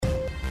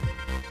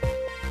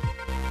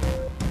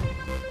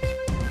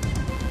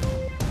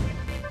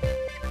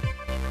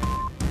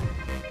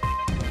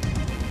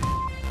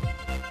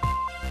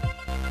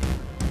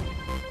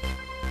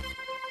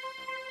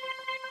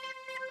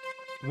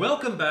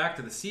Welcome back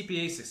to the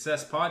CPA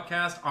Success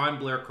Podcast. I'm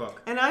Blair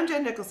Cook. And I'm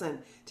Jen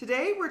Nicholson.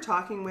 Today we're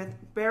talking with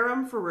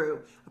Behram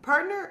Faroogh, a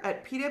partner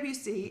at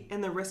PwC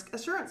in the Risk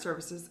Assurance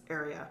Services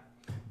area.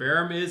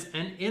 Behram is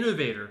an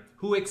innovator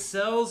who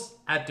excels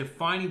at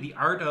defining the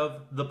art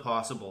of the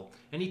possible,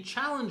 and he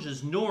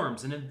challenges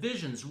norms and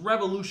envisions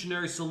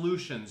revolutionary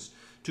solutions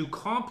to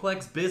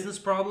complex business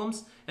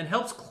problems and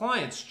helps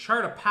clients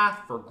chart a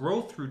path for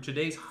growth through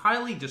today's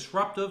highly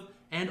disruptive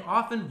and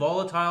often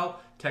volatile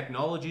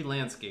technology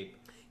landscape.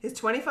 His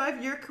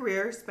 25-year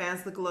career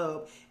spans the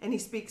globe, and he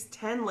speaks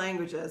 10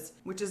 languages,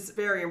 which is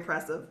very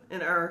impressive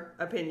in our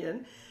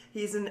opinion.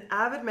 He's an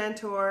avid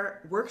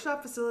mentor,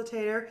 workshop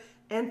facilitator,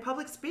 and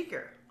public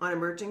speaker on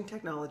emerging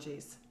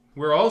technologies.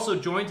 We're also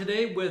joined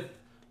today with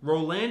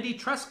Rolandi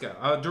Treska,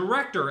 a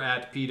director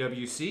at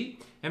PwC,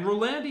 and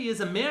Rolandi is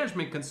a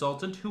management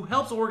consultant who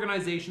helps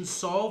organizations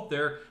solve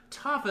their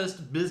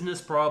toughest business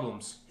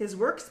problems. His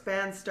work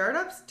spans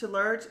startups to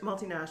large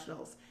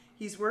multinationals.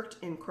 He's worked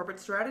in corporate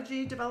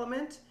strategy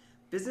development,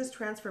 business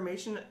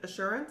transformation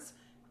assurance,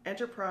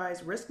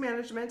 enterprise risk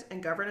management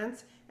and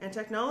governance, and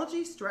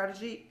technology,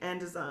 strategy, and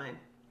design.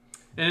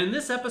 And in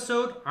this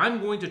episode,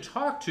 I'm going to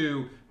talk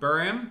to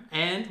Behram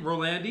and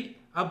Rolandi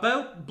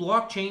about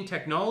blockchain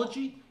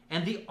technology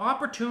and the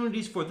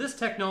opportunities for this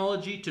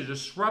technology to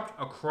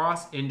disrupt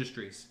across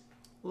industries.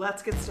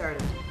 Let's get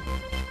started.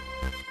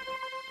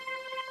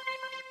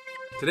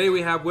 Today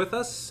we have with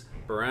us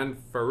Behram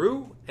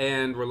Faroogh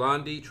and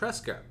Rolandi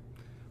Treska.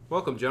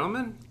 Welcome,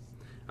 gentlemen.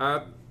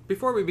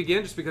 Before we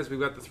begin, just because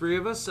we've got the three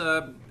of us,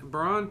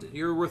 Behram,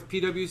 you're with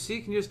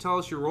PwC. Can you just tell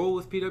us your role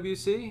with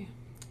PwC?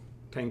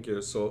 Thank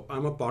you. So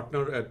I'm a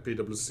partner at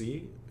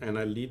PwC and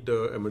I lead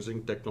the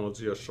emerging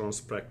technology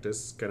assurance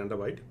practice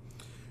Canada-wide.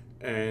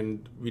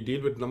 And we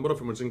deal with a number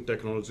of emerging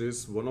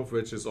technologies, one of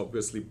which is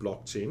obviously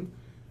blockchain.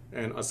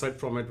 And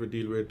aside from it, we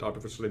deal with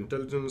artificial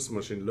intelligence,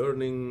 machine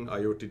learning,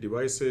 IoT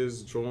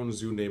devices,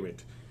 drones, you name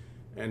it.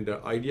 And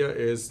the idea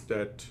is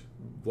that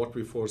what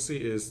we foresee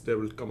is there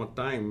will come a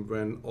time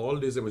when all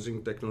these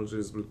emerging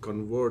technologies will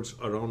converge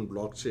around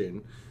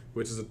blockchain,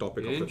 which is the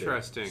topic of the day.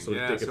 Interesting.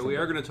 So we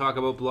are going to talk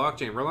about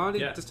blockchain. Rolandi,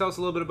 just tell us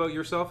a little bit about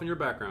yourself and your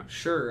background.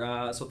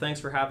 Sure. So thanks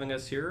for having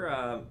us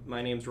here.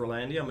 My name's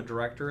Rolandi. I'm a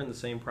director in the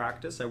same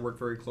practice. I work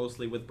very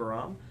closely with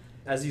Behram.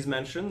 As he's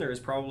mentioned,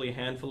 there's probably a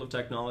handful of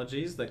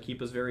technologies that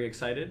keep us very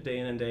excited day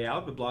in and day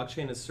out, but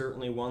blockchain is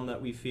certainly one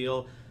that we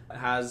feel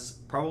has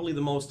probably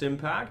the most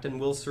impact and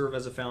will serve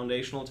as a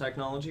foundational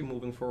technology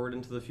moving forward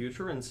into the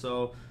future. And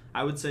so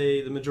I would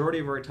say the majority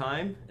of our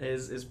time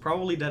is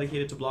probably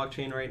dedicated to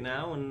blockchain right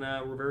now, and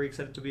we're very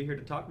excited to be here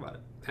to talk about it.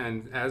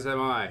 And as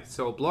am I.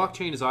 So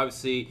blockchain is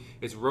obviously,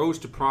 it's rose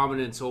to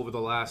prominence over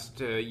the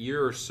last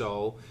year or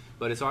so,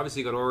 but it's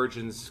obviously got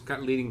origins kind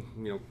of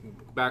leading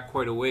back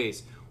quite a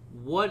ways.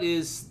 What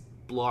is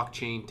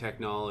blockchain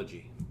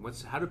technology?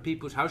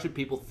 How should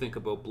people think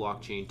about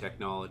blockchain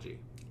technology?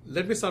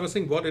 Let me start by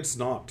saying what it's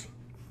not.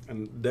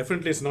 And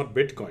definitely it's not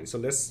Bitcoin. So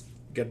let's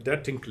get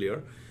that thing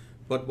clear.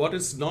 But what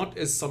it's not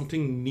is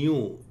something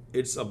new.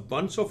 It's a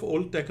bunch of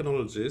old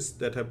technologies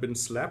that have been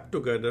slapped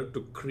together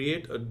to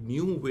create a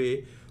new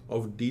way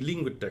of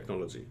dealing with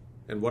technology.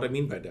 And what I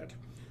mean by that,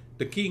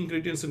 the key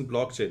ingredients in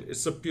blockchain,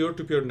 it's a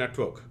peer-to-peer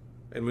network.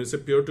 And when you say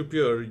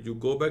peer-to-peer, you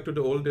go back to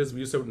the old days,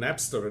 we used to have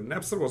Napster, and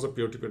Napster was a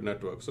peer-to-peer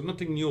network. So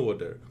nothing new over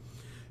there.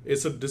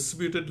 It's a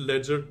distributed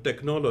ledger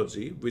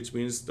technology, which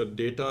means the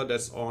data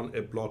that's on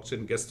a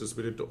blockchain gets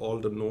distributed to all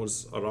the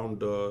nodes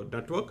around the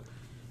network.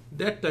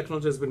 That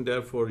technology has been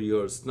there for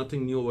years.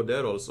 Nothing new over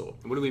there also.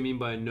 What do we mean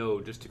by a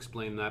node? Just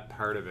explain that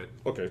part of it.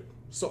 Okay.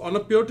 So on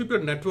a peer-to-peer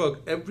network,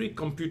 every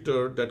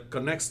computer that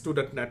connects to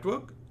that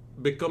network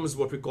becomes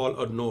what we call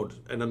a node.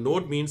 And a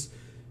node means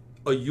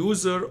a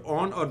user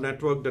on a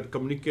network that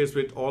communicates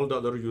with all the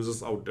other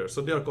users out there. So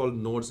they are called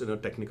nodes in a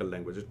technical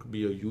language. It could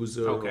be a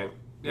user. Okay.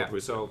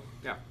 Or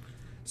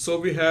So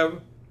we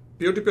have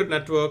peer-to-peer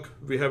network,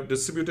 we have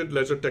distributed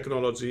ledger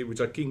technology, which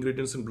are key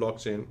ingredients in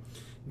blockchain.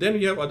 Then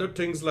we have other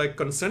things like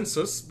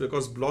consensus,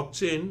 because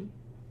blockchain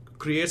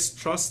creates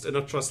trust in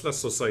a trustless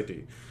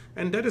society.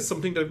 And that is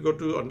something that we've got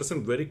to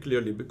understand very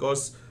clearly,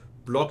 because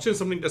blockchain is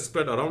something that's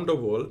spread around the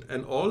world,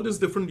 and all these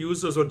different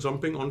users who are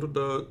jumping onto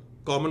the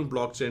common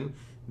blockchain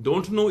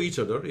don't know each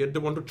other, yet they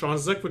want to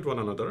transact with one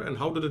another. And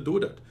how do they do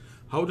that?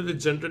 How do they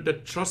generate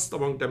that trust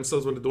among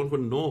themselves when they don't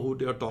even know who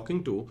they are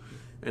talking to?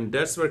 And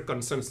that's where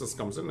consensus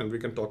comes in, and we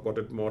can talk about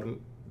it more in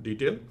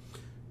detail.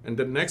 And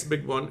the next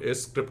big one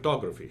is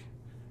cryptography.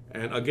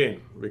 And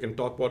again, we can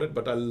talk about it,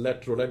 but I'll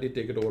let Rolandi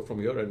take it over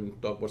from here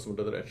and talk about some of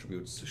the other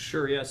attributes.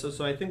 Sure, yeah. So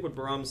I think what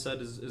Behram said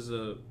is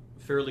a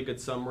fairly good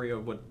summary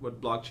of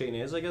what blockchain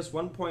is. I guess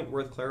one point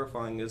worth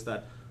clarifying is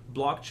that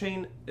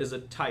blockchain is a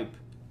type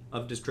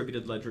of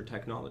distributed ledger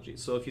technology.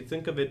 So if you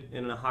think of it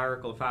in a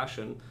hierarchical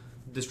fashion,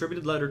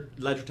 distributed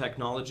ledger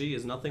technology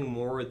is nothing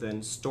more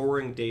than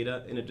storing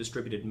data in a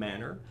distributed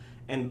manner.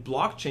 And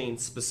blockchain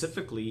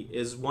specifically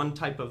is one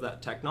type of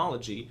that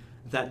technology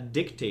that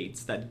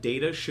dictates that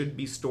data should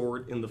be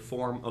stored in the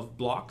form of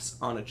blocks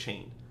on a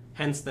chain,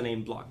 hence the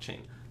name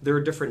blockchain. there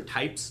are different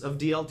types of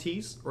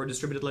DLTs or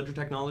distributed ledger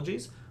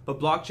technologies, but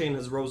blockchain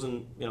has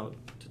risen,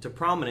 to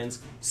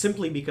prominence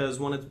simply because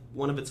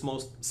one of its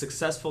most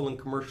successful and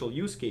commercial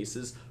use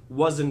cases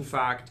was in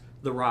fact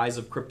the rise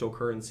of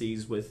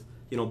cryptocurrencies with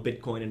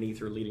Bitcoin and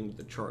Ether leading to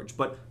the charge.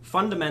 But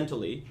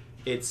fundamentally,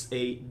 it's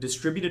a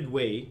distributed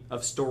way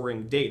of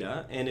storing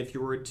data, and if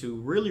you were to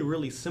really,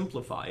 really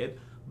simplify it,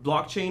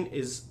 blockchain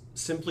is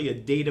simply a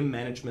data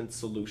management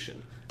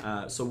solution.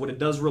 So what it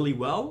does really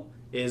well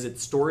is it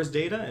stores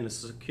data in a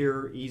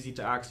secure, easy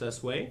to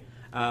access way.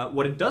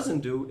 What it doesn't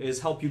do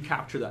is help you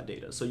capture that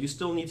data. So you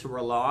still need to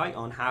rely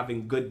on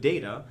having good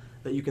data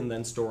that you can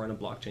then store in a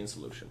blockchain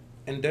solution.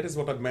 And that is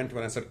what I meant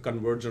when I said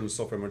convergence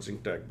of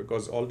emerging tech,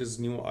 because all these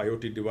new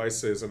IoT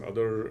devices and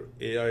other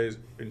AI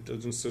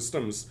intelligent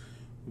systems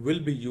will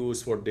be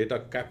used for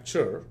data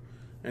capture,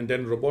 and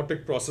then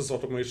robotic process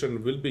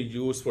automation will be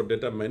used for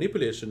data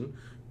manipulation,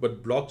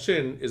 but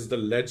blockchain is the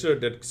ledger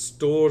that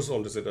stores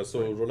all this data.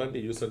 So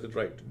Rolandi, you said it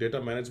right.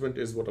 Data management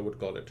is what I would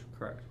call it.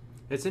 Correct.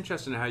 It's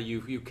interesting how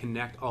you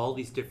connect all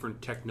these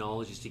different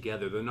technologies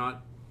together. They're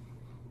not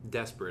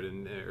desperate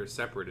or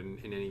separate in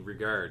any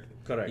regard.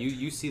 Correct.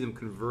 You see them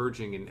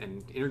converging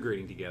and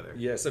integrating together.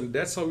 Yes, and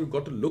that's how we've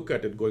got to look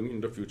at it going in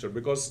the future,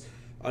 because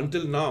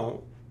until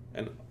now,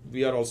 and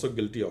we are also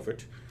guilty of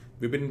it,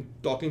 we've been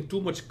talking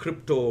too much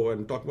crypto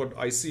and talk about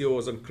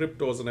ICOs and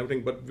cryptos and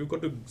everything, but we've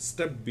got to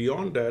step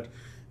beyond that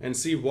and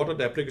see what are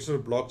the applications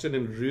of blockchain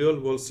in real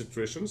world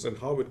situations and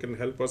how it can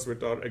help us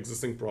with our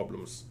existing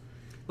problems.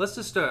 Let's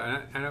just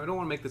and I don't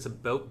want to make this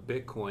about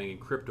Bitcoin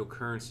and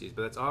cryptocurrencies,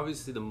 but that's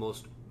obviously the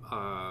most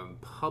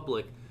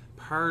public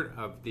part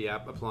of the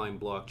app applying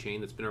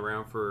blockchain that's been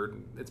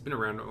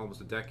around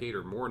almost a decade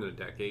or more than a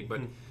decade,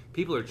 but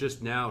people are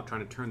just now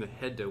trying to turn their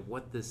head to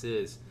what this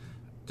is.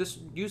 Just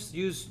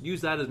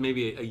use that as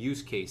maybe a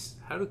use case.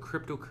 How do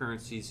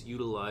cryptocurrencies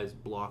utilize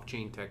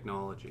blockchain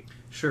technology?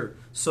 Sure.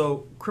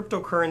 So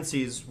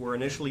cryptocurrencies were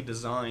initially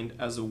designed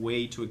as a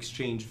way to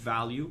exchange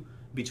value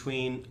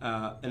between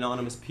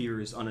anonymous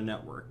peers on a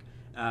network.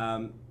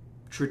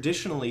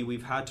 Traditionally,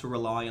 we've had to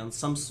rely on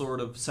some sort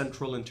of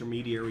central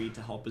intermediary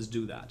to help us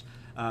do that.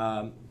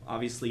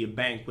 Obviously, a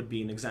bank would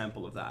be an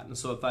example of that. And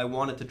so if I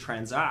wanted to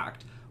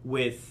transact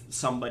with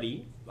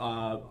somebody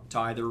to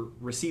either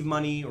receive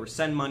money or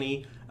send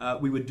money,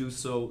 we would do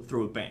so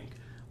through a bank.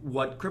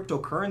 What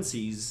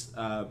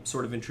cryptocurrencies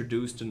sort of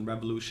introduced and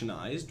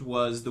revolutionized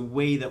was the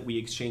way that we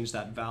exchange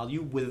that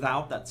value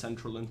without that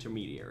central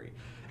intermediary.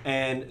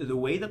 And the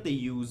way that they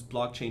use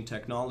blockchain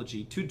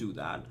technology to do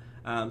that,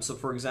 so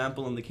for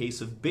example, in the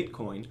case of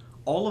Bitcoin,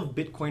 all of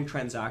Bitcoin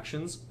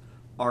transactions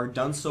are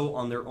done so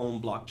on their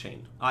own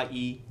blockchain,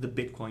 i.e. the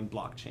Bitcoin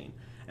blockchain.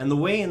 And the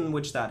way in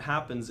which that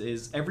happens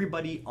is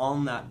everybody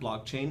on that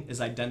blockchain is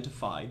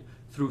identified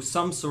through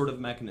some sort of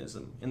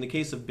mechanism. In the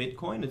case of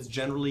Bitcoin, it's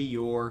generally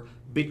your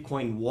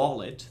Bitcoin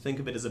wallet, think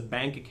of it as a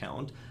bank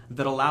account,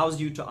 that allows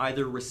you to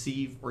either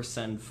receive or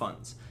send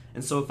funds.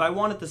 And so if I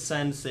wanted to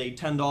send, say,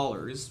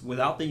 $10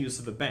 without the use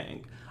of a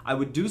bank, I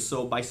would do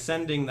so by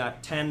sending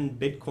that 10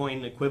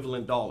 Bitcoin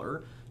equivalent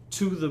dollar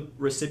to the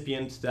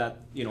recipient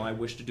that I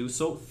wish to do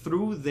so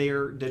through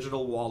their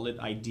digital wallet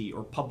ID,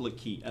 or public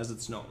key as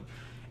it's known.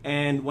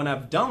 And when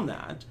I've done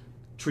that,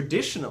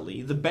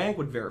 traditionally the bank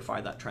would verify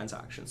that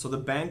transaction. So the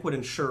bank would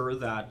ensure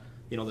that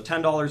the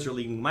 $10 are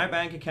leaving my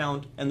bank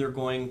account and they're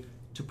going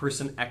to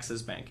person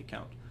X's bank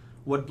account.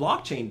 What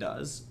blockchain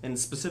does, and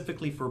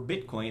specifically for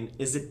Bitcoin,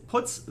 is it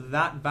puts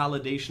that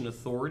validation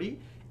authority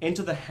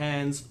into the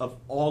hands of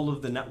all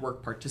of the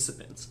network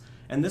participants.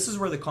 And this is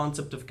where the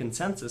concept of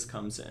consensus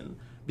comes in,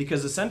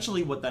 because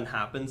essentially what then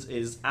happens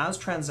is as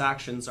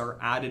transactions are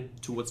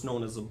added to what's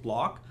known as a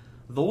block,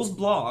 those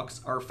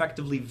blocks are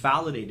effectively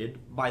validated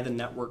by the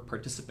network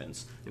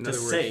participants. In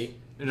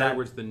other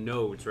words, the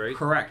nodes, right?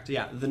 Correct,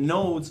 yeah. The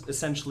nodes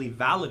essentially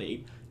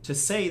validate to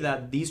say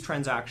that these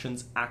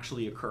transactions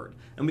actually occurred.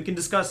 And we can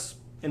discuss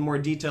in more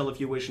detail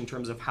if you wish in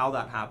terms of how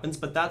that happens,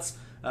 but that's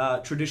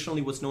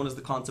traditionally what's known as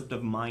the concept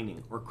of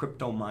mining or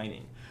crypto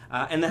mining.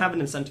 And they have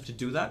an incentive to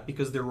do that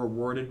because they're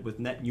rewarded with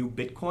net new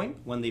Bitcoin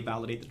when they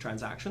validate the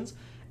transactions.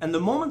 And the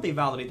moment they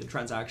validate the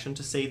transaction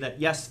to say that,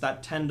 yes,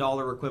 that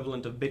 $10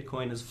 equivalent of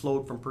Bitcoin has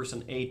flowed from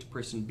person A to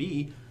person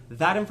B,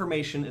 that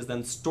information is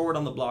then stored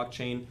on the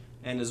blockchain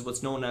and is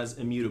what's known as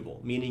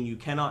immutable, meaning you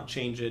cannot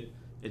change it.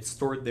 It's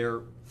stored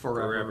there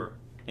forever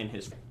in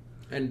history.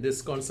 And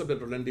this concept that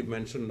Rolandi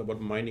mentioned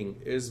about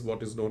mining is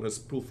what is known as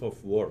proof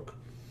of work.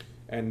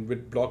 And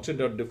with blockchain,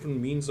 there are different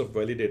means of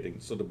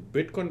validating. So the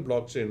Bitcoin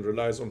blockchain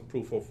relies on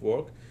proof of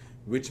work,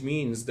 which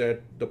means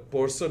that the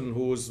person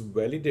who is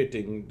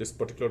validating this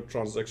particular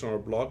transaction or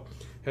block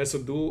has to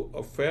do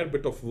a fair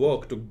bit of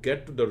work to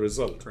get to the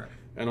result. Correct.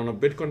 And on a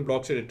Bitcoin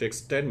blockchain, it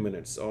takes 10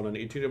 minutes. On an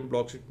Ethereum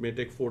blockchain, it may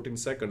take 14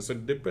 seconds. So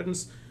it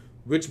depends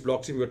which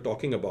blockchain we're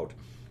talking about.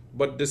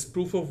 But this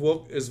proof of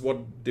work is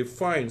what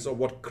defines or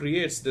what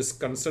creates this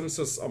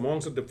consensus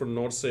amongst the different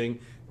nodes saying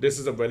this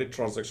is a valid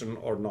transaction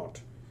or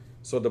not.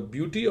 So the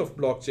beauty of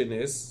blockchain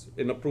is,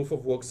 in a proof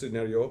of work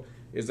scenario,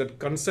 is that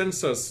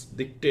consensus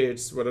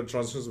dictates whether a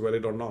transaction is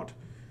valid or not.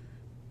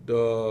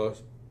 The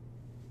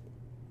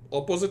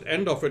opposite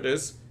end of it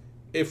is,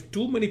 if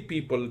too many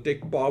people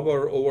take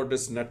power over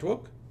this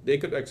network, they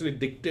could actually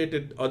dictate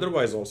it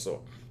otherwise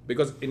also.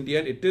 Because in the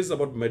end, it is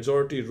about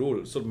majority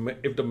rule. So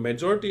if the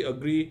majority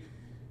agree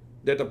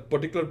that a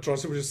particular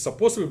transaction is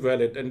supposed to be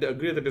valid and they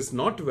agree that it's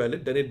not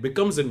valid, then it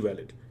becomes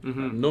invalid.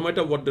 No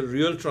matter what the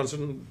real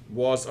transaction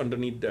was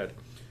underneath that.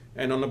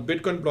 And on a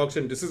Bitcoin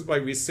blockchain, this is why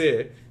we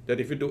say that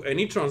if you do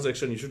any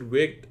transaction, you should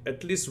wait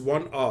at least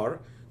 1 hour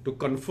to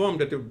confirm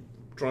that your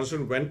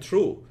transaction went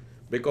through.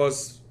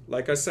 Because,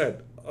 like I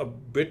said, a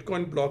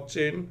Bitcoin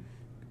blockchain,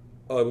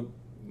 a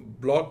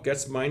block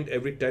gets mined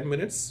every 10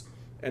 minutes,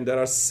 and there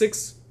are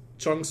 6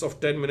 chunks of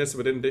 10 minutes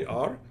within the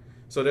hour.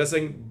 So they're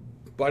saying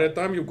by the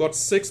time you've got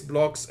 6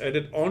 blocks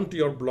added onto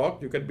your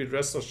block, you can be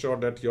rest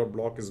assured that your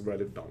block is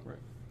valid now. Right.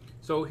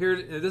 So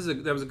here,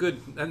 that was a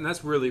good, and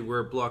that's really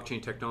where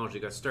blockchain technology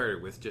got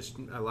started, with just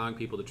allowing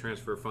people to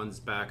transfer funds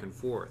back and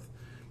forth.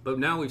 But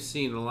now we've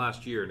seen in the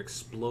last year an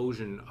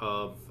explosion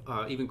of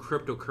even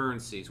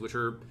cryptocurrencies, which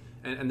are,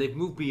 and they've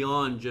moved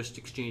beyond just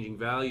exchanging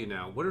value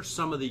now. What are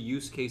some of the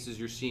use cases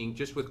you're seeing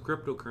just with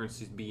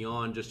cryptocurrencies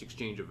beyond just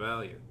exchange of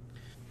value?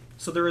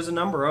 So there is a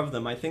number of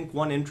them. I think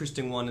one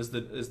interesting one is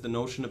the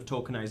notion of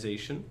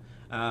tokenization.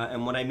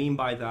 And what I mean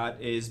by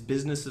that is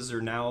businesses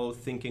are now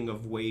thinking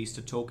of ways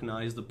to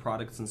tokenize the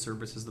products and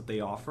services that they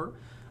offer.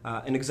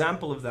 An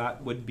example of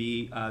that would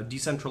be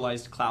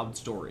decentralized cloud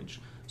storage.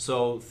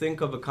 So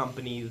think of a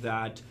company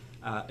that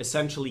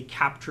essentially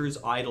captures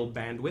idle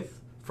bandwidth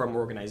from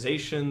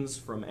organizations,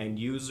 from end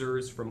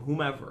users, from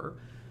whomever,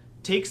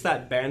 takes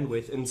that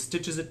bandwidth and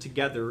stitches it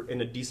together in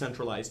a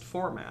decentralized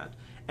format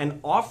and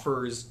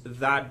offers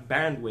that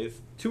bandwidth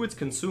to its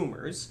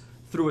consumers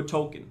through a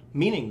token,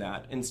 meaning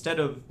that instead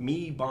of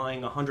me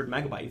buying 100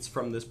 megabytes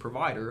from this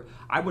provider,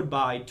 I would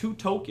buy 2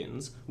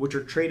 tokens which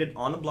are traded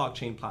on a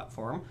blockchain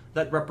platform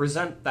that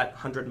represent that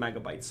 100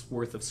 megabytes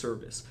worth of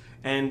service.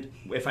 And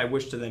if I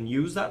wish to then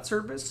use that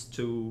service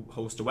to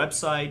host a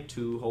website,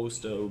 to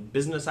host a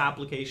business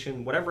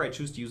application, whatever I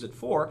choose to use it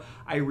for,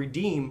 I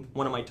redeem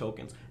one of my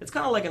tokens. It's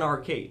kind of like an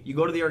arcade. You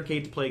go to the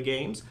arcade to play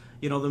games.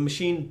 You know, the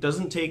machine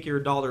doesn't take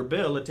your dollar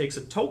bill, it takes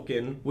a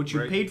token which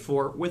you paid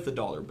for with the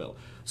dollar bill.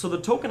 So the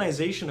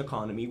tokenization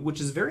economy, which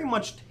is very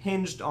much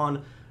hinged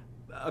on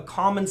a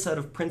common set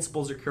of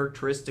principles or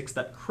characteristics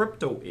that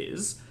crypto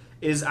is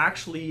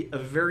actually a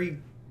very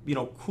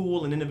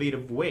cool and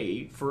innovative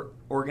way for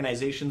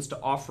organizations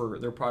to offer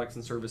their products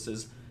and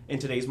services in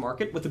today's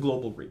market with a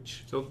global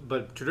reach. So,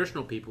 but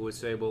traditional people would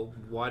say, well,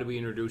 why do we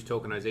introduce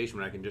tokenization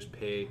when I can just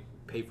pay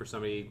for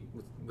somebody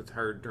with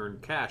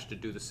hard-earned cash to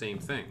do the same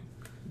thing?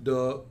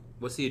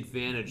 What's the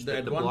advantage? The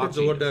advantage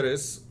over there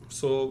is,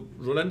 so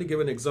Rolandi gave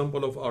an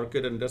example of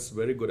arcade, and that's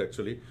very good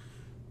actually.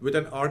 With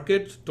an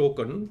arcade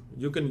token,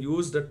 you can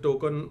use that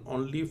token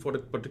only for a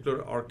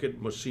particular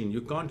arcade machine.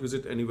 You can't use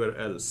it anywhere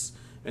else.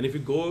 And if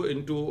you go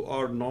into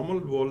our normal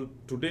world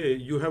today,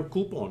 you have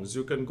coupons.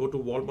 You can go to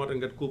Walmart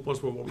and get coupons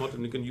for Walmart,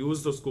 and you can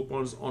use those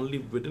coupons only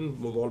within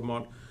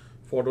Walmart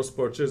for those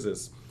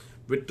purchases.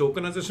 With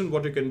tokenization,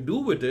 what you can do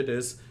with it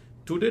is,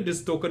 today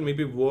this token may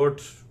be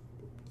worth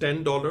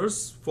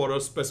 $10 for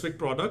a specific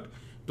product.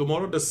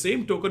 Tomorrow the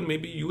same token may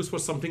be used for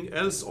something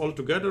else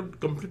altogether,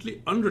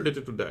 completely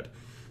unrelated to that.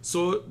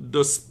 So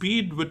the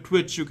speed with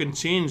which you can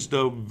change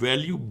the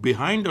value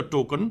behind a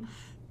token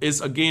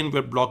is again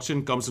where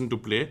blockchain comes into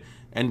play.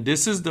 And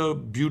this is the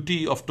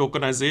beauty of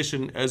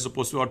tokenization as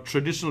opposed to our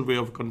traditional way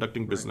of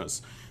conducting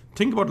business.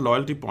 Think about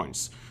loyalty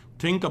points.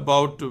 Think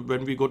about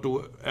when we go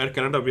to Air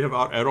Canada, we have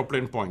our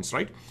aeroplane points,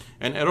 right?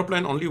 And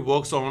aeroplane only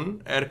works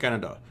on Air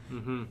Canada.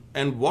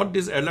 And what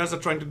these airlines are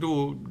trying to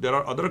do, there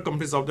are other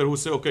companies out there who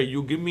say, okay,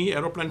 you give me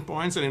aeroplane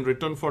points, and in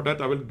return for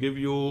that, I will give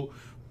you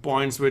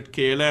points with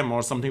KLM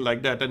or something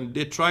like that. And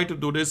they try to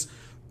do this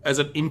as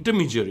an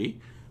intermediary.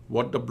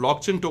 What the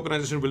blockchain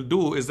tokenization will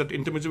do is that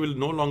intermediary will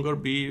no longer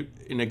be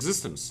in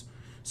existence.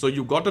 So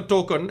you got a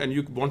token and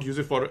you want to use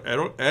it for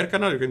Air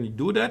Canada, you can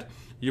do that.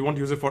 You want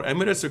to use it for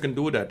Emirates, you can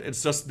do that.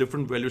 It's just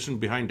different valuation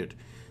behind it.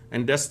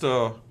 And that's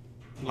the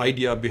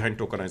idea behind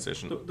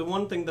tokenization. The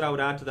one thing that I would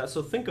add to that,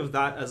 so think of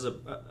that as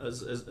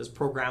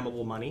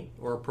programmable money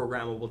or a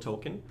programmable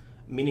token,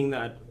 meaning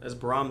that, as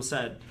Behram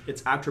said,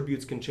 its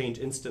attributes can change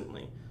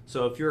instantly.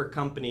 So if you're a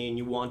company and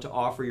you want to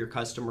offer your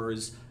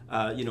customers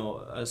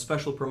a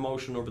special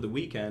promotion over the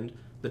weekend,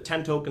 the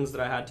 10 tokens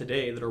that I had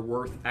today that are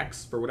worth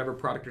X for whatever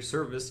product or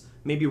service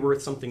may be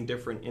worth something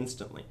different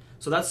instantly.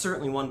 So that's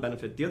certainly one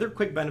benefit. The other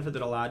quick benefit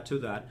that I'll add to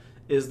that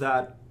is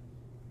that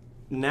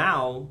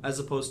now, as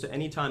opposed to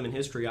any time in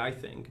history, I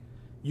think,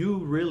 you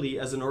really,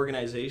 as an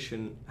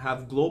organization,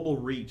 have global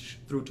reach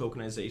through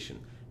tokenization.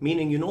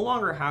 Meaning you no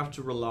longer have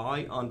to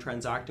rely on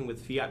transacting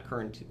with fiat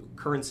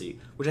currency,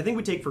 which I think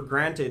we take for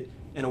granted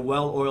in a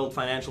well-oiled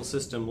financial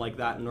system like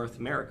that in North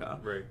America.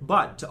 Right.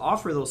 But to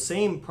offer those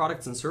same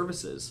products and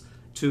services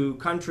to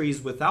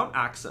countries without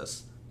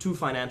access to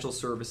financial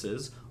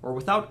services or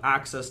without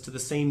access to the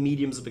same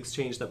mediums of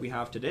exchange that we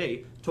have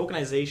today,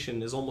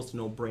 tokenization is almost a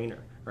no-brainer,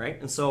 right?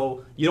 And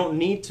so you don't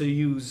need to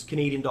use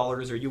Canadian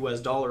dollars or US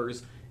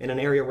dollars In an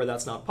area where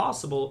that's not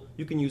possible,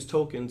 you can use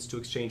tokens to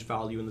exchange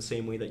value in the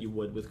same way that you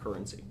would with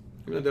currency.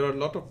 There are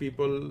a lot of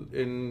people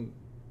in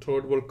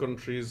third world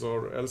countries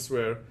or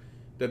elsewhere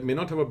that may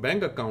not have a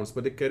bank accounts,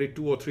 but they carry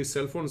 2 or 3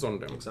 cell phones on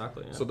them.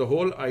 Exactly. Yeah. So the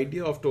whole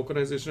idea of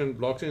tokenization and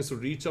blockchain is to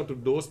reach out to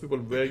those people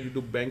where you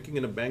do banking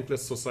in a bankless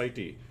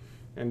society.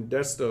 And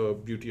that's the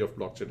beauty of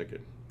blockchain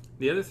again.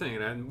 The other thing,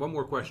 and one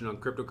more question on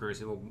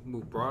cryptocurrency, and we'll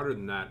move broader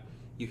than that.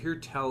 You hear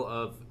tell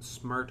of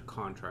smart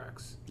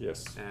contracts.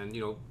 Yes. And,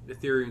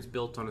 Ethereum's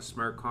built on a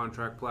smart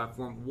contract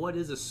platform. What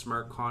is a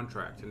smart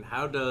contract, and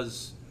how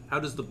does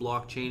the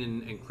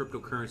blockchain and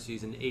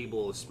cryptocurrencies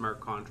enable a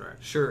smart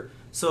contract? Sure.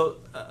 So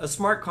a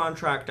smart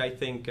contract, I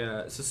think,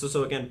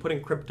 so again,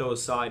 putting crypto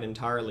aside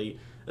entirely,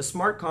 a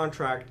smart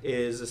contract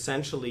is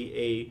essentially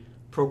a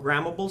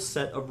programmable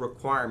set of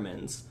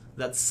requirements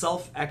that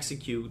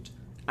self-execute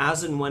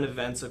as and when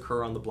events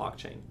occur on the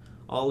blockchain.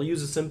 I'll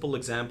use a simple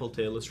example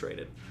to illustrate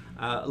it.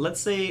 Let's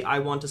say I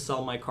want to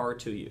sell my car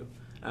to you.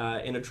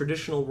 In a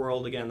traditional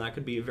world, again, that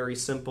could be a very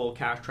simple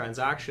cash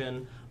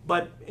transaction,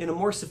 but in a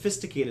more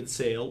sophisticated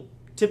sale,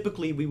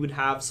 typically we would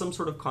have some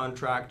sort of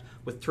contract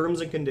with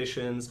terms and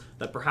conditions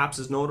that perhaps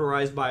is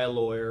notarized by a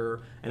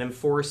lawyer and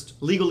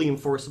legally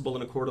enforceable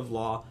in a court of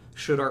law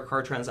should our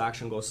car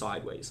transaction go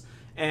sideways.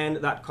 And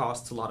that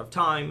costs a lot of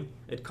time,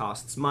 it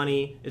costs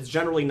money, it's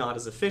generally not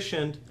as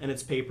efficient, and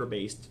it's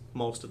paper-based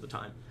most of the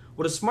time.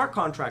 What a smart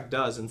contract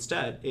does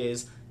instead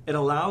is it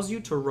allows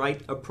you to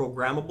write a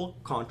programmable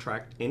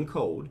contract in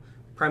code,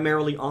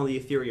 primarily on the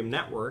Ethereum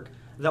network,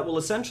 that will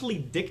essentially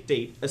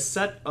dictate a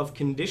set of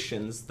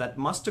conditions that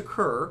must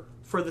occur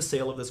for the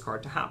sale of this car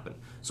to happen.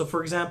 So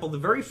for example, the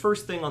very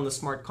first thing on the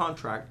smart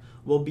contract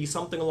will be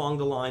something along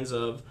the lines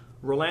of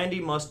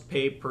Rolandi must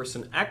pay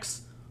person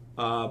X,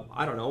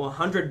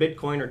 100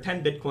 Bitcoin or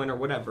 10 Bitcoin or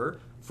whatever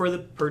for the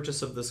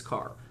purchase of this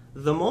car.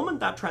 The moment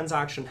that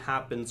transaction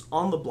happens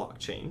on the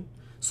blockchain,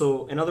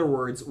 so in other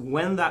words,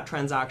 when that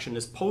transaction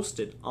is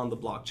posted on the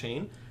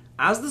blockchain,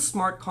 as the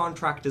smart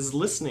contract is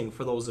listening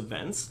for those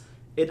events,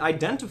 it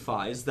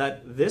identifies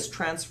that this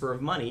transfer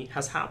of money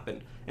has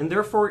happened, and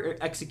therefore it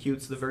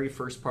executes the very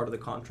first part of the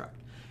contract.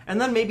 And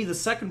then maybe the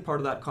second part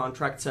of that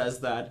contract says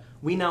that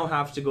we now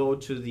have to go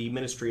to the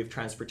Ministry of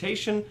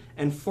Transportation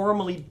and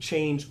formally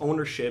change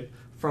ownership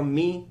from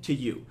me to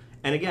you.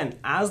 And again,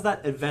 as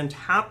that event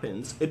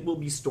happens, it will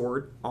be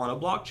stored on a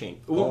blockchain.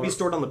 It won't be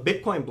stored on the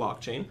Bitcoin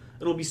blockchain.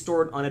 It'll be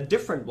stored on a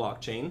different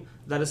blockchain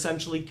that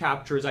essentially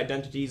captures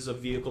identities of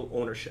vehicle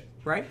ownership,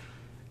 right?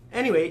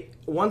 Anyway,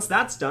 once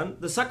that's done,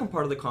 the second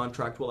part of the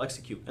contract will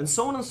execute, and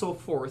so on and so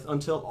forth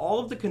until all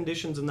of the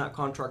conditions in that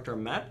contract are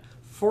met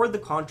for the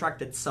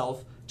contract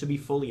itself to be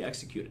fully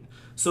executed.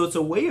 So it's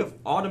a way of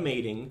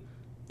automating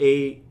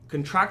a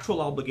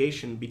contractual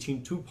obligation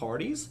between two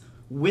parties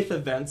with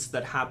events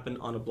that happen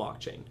on a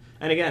blockchain.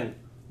 And again,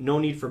 no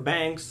need for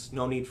banks,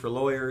 no need for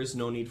lawyers,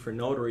 no need for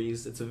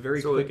notaries. It's a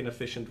very quick and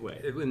efficient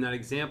way. In that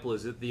example,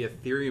 is it the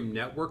Ethereum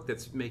network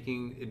that's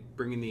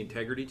bringing the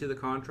integrity to the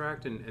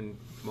contract and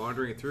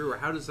monitoring it through, or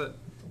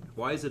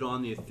why is it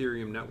on the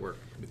Ethereum network?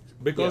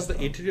 Because the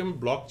Ethereum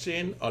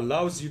blockchain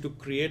allows you to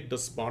create the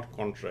smart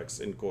contracts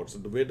in code. So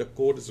the way the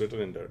code is written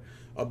in there.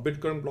 A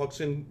Bitcoin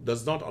blockchain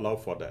does not allow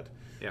for that.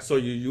 Yeah. So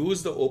you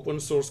use the open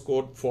source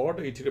code for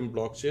the Ethereum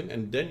blockchain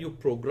and then you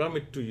program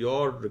it to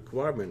your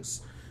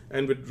requirements.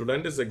 And with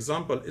Rolandi's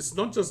example, it's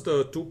not just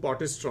the two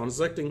parties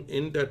transacting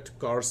in that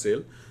car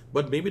sale,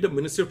 but maybe the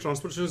Ministry of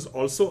Transportation is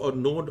also a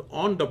node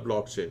on the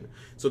blockchain.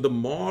 So the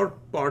more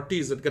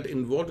parties that get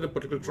involved in a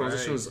particular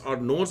transactions are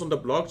nodes on the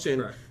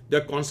blockchain. Right.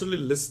 They're constantly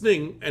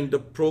listening and the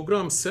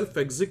program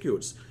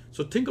self-executes.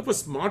 So think of a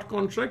smart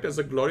contract as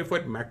a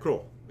glorified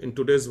macro in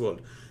today's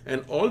world.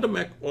 And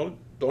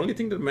the only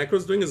thing that macro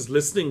is doing is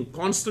listening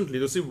constantly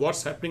to see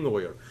what's happening over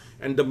here.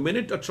 And the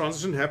minute a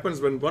transaction happens,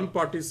 when one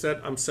party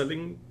said, I'm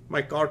selling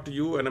my car to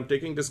you and I'm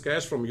taking this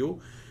cash from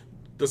you,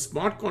 the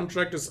smart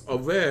contract is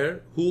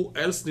aware who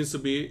else needs to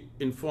be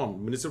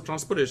informed. Ministry of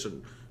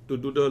Transportation to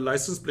do the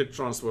license plate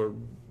transfer,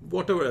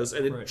 whatever else.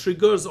 And it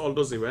triggers all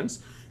those events.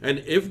 And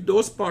if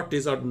those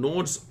parties are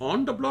nodes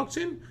on the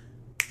blockchain,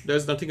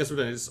 there's nothing else to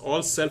do. It's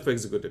all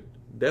self-executed.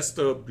 That's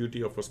the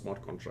beauty of a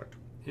smart contract.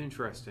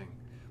 Interesting.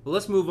 Well,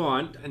 let's move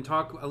on and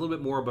talk a little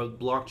bit more about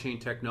blockchain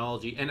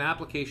technology and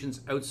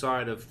applications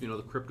outside of the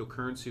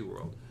cryptocurrency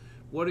world.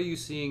 What are you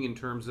seeing in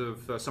terms of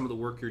some of the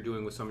work you're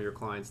doing with some of your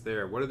clients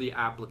there? What are the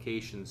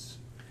applications?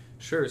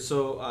 Sure.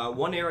 So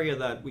one area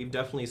that we've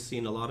definitely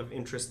seen a lot of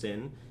interest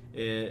in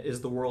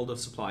is the world of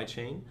supply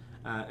chain.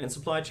 And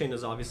supply chain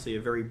is obviously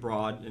a very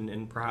broad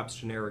and perhaps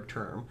generic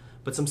term,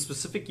 but some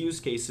specific use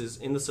cases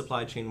in the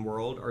supply chain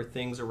world are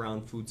things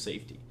around food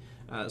safety.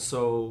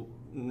 So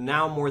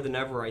now more than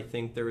ever, I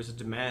think there is a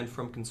demand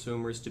from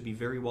consumers to be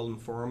very well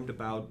informed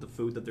about the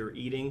food that they're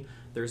eating.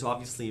 There's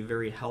obviously a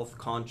very health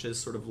conscious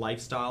sort of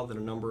lifestyle that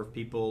a number of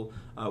people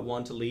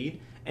want to lead.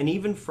 And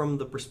even from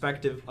the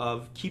perspective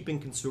of keeping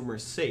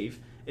consumers safe,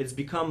 it's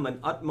become an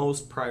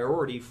utmost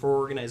priority for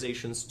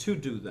organizations to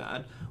do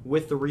that,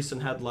 with the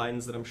recent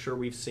headlines that I'm sure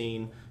we've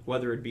seen,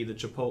 whether it be the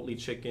Chipotle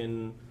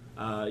chicken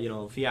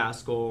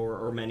Fiasco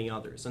or many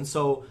others. And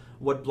so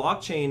what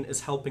blockchain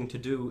is helping to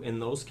do in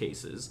those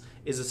cases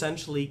is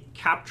essentially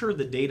capture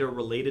the data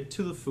related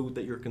to the food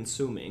that you're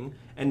consuming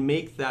and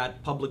make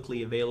that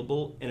publicly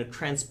available in a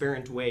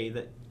transparent way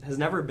that has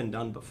never been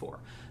done before.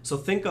 So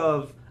think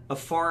of a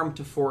farm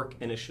to fork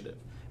initiative,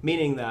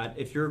 meaning that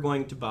if you're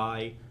going to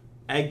buy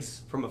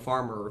eggs from a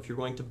farmer, or if you're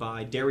going to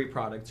buy dairy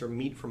products or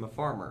meat from a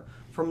farmer,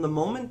 from the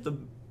moment the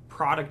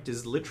product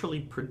is literally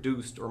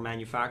produced or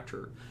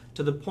manufactured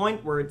to the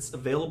point where it's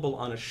available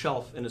on a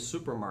shelf in a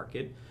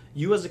supermarket,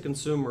 you as a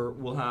consumer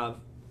will have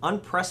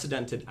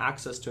unprecedented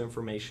access to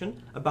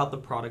information about the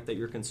product that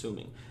you're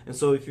consuming. And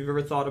so if you've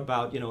ever thought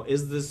about,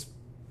 is this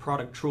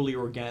product truly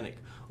organic?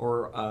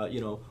 Or,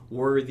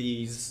 were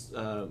these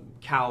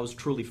cows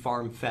truly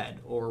farm fed?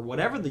 Or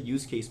whatever the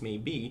use case may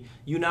be,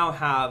 you now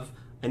have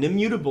an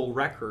immutable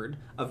record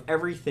of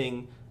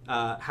everything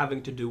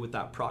having to do with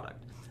that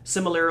product.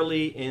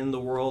 Similarly, in the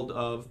world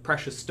of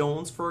precious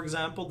stones, for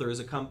example, there is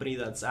a company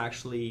that's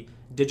actually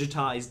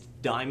digitized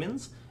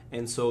diamonds.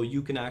 And so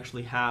you can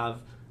actually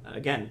have,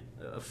 again,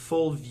 a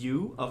full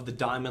view of the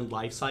diamond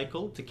life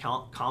cycle to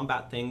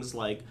combat things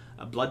like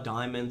blood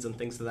diamonds and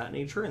things of that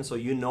nature. And so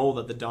you know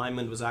that the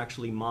diamond was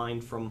actually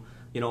mined from,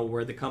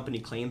 where the company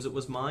claims it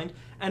was mined,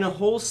 and a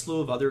whole slew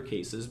of other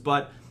cases.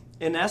 But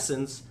in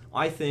essence,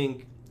 I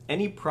think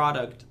any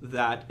product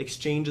that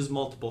exchanges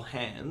multiple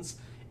hands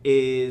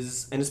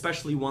is, and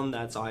especially one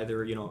that's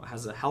either,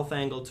 has a health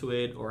angle to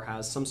it or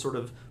has some sort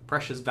of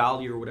precious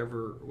value or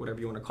whatever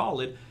you want to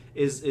call it,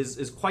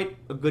 is quite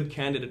a good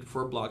candidate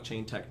for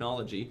blockchain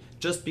technology,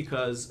 just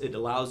because it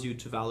allows you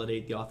to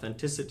validate the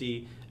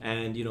authenticity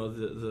and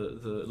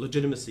the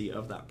legitimacy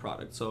of that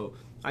product. So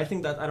I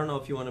think that, I don't know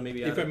if you want to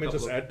maybe add. If I may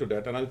just add to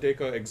that, and I'll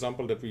take an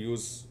example that we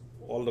use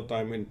all the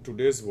time in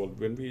today's world.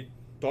 When we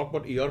talk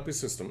about ERP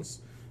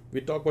systems,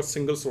 we talk about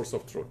single source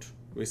of truth.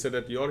 We say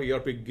that your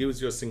ERP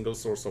gives you a single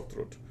source of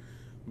truth.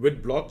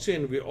 With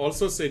blockchain, we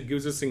also say it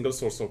gives you a single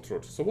source of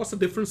truth. So what's the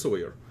difference over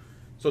here?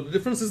 So the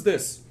difference is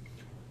this.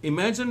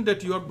 Imagine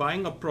that you are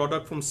buying a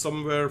product from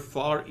somewhere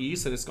far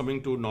east and it's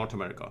coming to North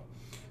America.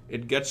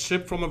 It gets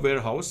shipped from a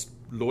warehouse,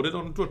 loaded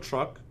onto a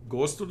truck,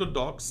 goes to the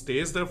dock,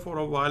 stays there for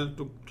a while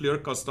to clear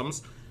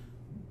customs,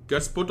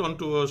 gets put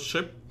onto a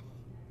ship,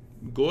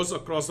 goes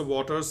across the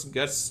waters,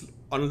 gets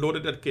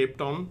unloaded at Cape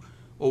Town.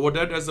 Over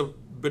there, there's a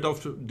bit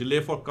of delay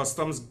for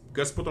customs,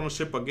 gets put on a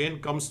ship again,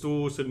 comes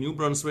to, say, New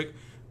Brunswick,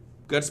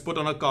 gets put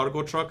on a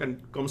cargo truck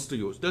and comes to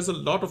you. There's a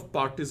lot of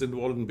parties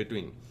involved in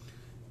between.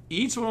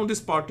 Each one of these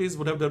parties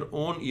would have their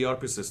own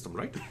ERP system,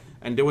 right?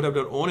 And they would have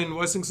their own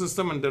invoicing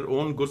system and their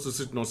own goods to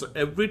sit. So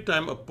every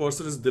time a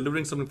person is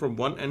delivering something from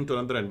one end to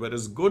another end, whether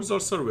it's goods or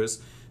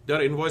service, they are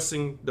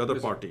invoicing the other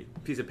party.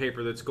 Piece of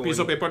paper that's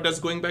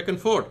going back and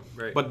forth.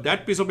 Right. But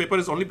that piece of paper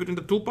is only between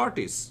the two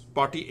parties,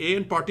 party A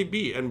and party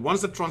B. And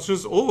once the transaction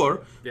is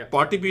over,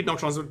 party B now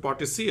transfers with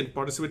party C and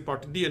party C with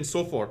party D and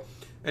so forth.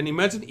 And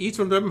imagine each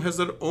one of them has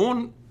their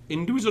own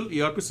individual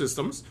ERP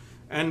systems.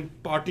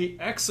 And party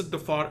X at the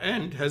far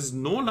end has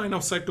no line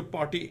of sight to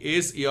party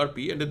A's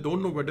ERP and they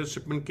don't know where the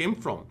shipment came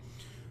from.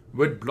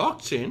 With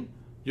blockchain,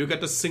 you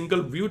get a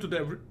single view to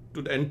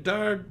the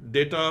entire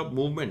data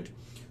movement.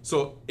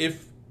 So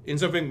if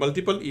instead of having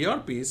multiple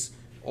ERPs,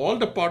 all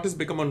the parties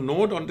become a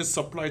node on this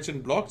supply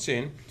chain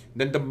blockchain,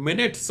 then the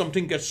minute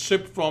something gets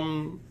shipped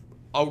from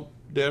out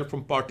there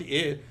from party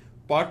A,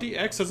 party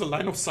X has a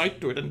line of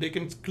sight to it and they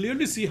can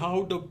clearly see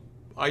how the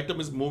item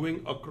is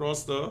moving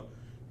across the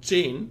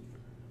chain.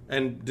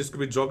 And this could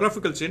be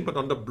geographical chain, but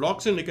on the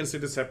blockchain, you can see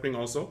this happening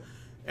also.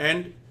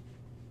 And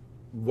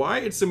why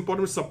it's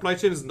important with supply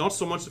chain is not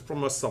so much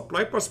from a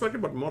supply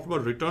perspective, but more from a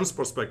returns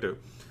perspective.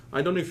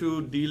 I don't know if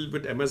you deal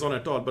with Amazon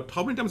at all, but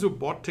how many times you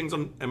bought things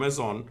on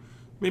Amazon,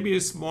 maybe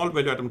a small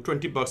value item,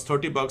 $20,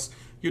 $30,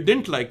 you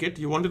didn't like it,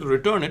 you wanted to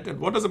return it, and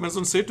what does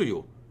Amazon say to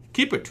you?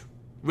 Keep it.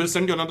 We'll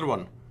send you another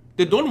one.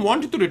 They don't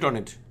want you to return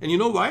it. And you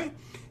know why?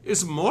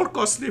 It's more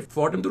costly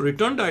for them to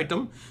return the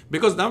item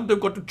because now they've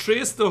got to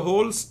trace the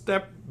whole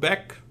step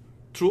back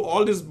through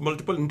all these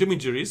multiple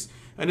intermediaries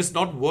and it's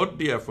not worth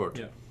the effort.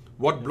 Yeah.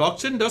 What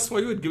blockchain does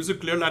for you, it gives you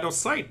clear line of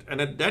sight. And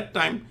at that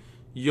time,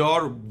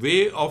 your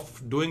way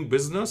of doing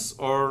business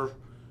or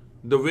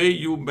the way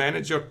you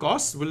manage your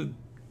costs will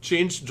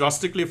change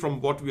drastically from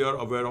what we are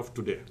aware of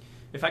today.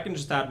 If I can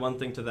just add one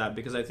thing to that,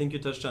 because I think you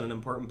touched on an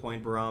important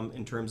point, Behram,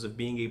 in terms of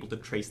being able to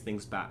trace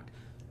things back.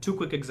 Two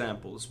quick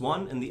examples.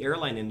 One, in the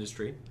airline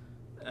industry,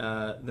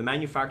 the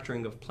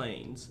manufacturing of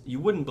planes, you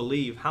wouldn't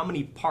believe how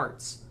many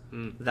parts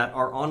that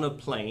are on a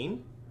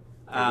plane.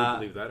 I would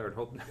believe that. I would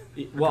hope.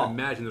 Well, I can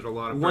imagine there's a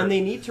lot of parts. When they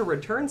need to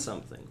return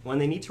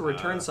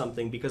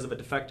something, because of a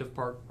defective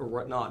part or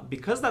whatnot,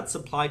 because that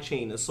supply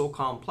chain is so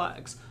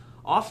complex,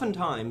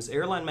 oftentimes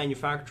airline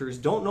manufacturers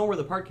don't know where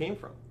the part came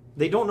from.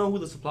 They don't know who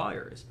the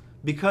supplier is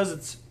because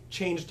it's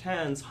changed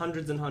hands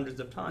hundreds and hundreds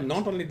of times.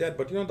 Not only that,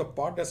 but the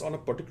part that's on a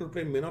particular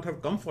plane may not have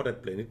come for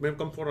that plane. It may have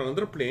come for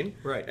another plane.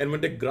 Right. And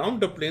when they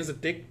ground the planes, they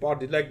take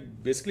part, they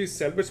basically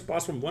salvage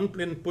parts from one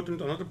plane and put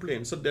into another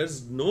plane. So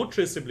there's no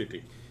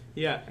traceability.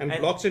 Yeah. And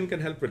blockchain can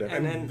help with that.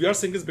 And we are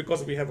seeing this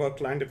because we have a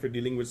client that we're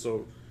dealing with,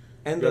 so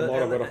we are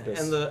more aware of this.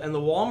 And the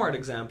Walmart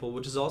example,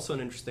 which is also an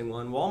interesting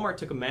one, Walmart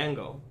took a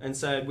mango and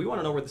said, we want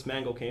to know where this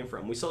mango came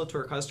from. We sell it to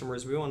our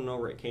customers. We want to know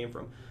where it came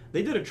from.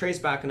 They did a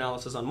traceback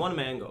analysis on one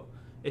mango.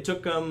 It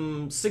took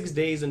 6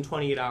 days and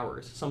 28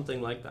 hours,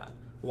 something like that.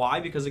 Why?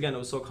 Because, again, it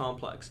was so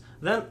complex.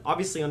 Then,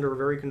 obviously, under a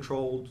very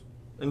controlled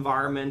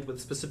environment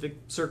with specific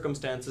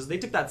circumstances, they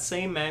took that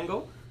same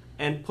mango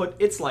and put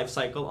its life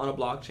cycle on a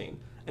blockchain.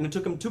 And it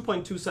took them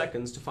 2.2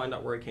 seconds to find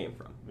out where it came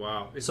from.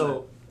 Wow.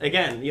 So,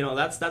 again,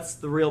 that's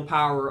the real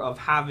power of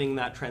having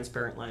that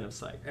transparent line of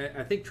sight.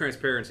 I think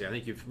transparency, I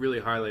think you've really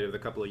highlighted a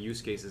couple of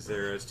use cases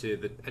there as to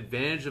the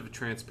advantage of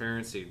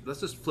transparency. Let's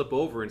just flip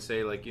over and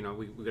say, like,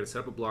 we've got to set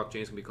up a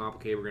blockchain. It's going to be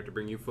complicated. We're going to have to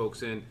bring you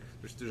folks in.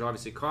 There's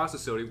obviously costs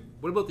associated.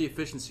 What about the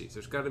efficiencies?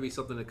 There's got to be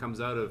something that comes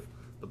out of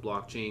the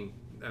blockchain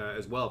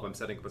as well if I'm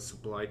setting up a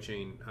supply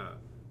chain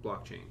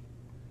blockchain.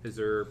 Is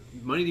there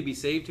money to be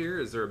saved here?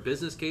 Is there a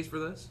business case for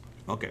this?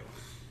 Okay.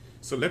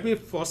 So let me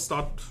first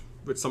start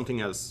with something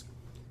else.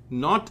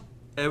 Not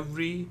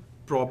every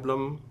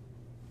problem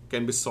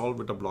can be solved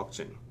with a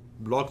blockchain.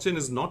 Blockchain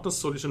is not a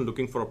solution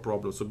looking for a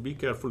problem. So be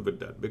careful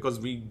with that, because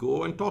we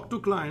go and talk to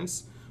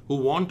clients who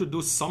want to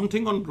do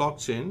something on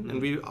blockchain,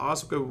 and we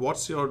ask, okay,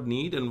 what's your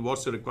need and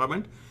what's your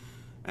requirement?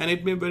 And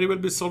it may very well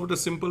be solved with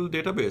a simple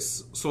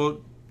database.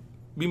 So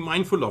be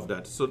mindful of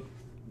that. So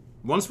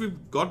once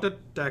we've got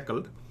that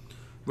tackled,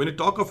 when you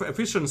talk of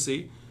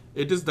efficiency,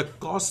 it is the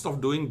cost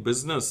of doing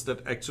business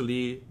that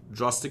actually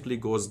drastically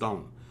goes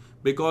down.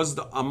 Because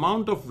the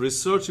amount of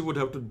research you would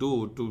have to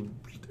do to,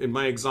 in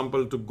my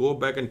example, to go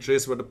back and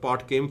trace where the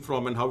part came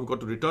from and how we got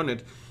to return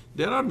it,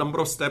 there are a number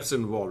of steps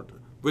involved.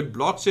 With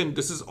blockchain,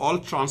 this is all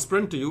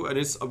transparent to you and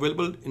it's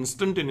available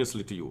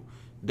instantaneously to you.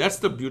 That's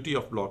the beauty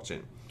of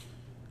blockchain.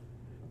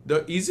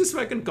 The easiest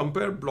way I can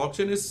compare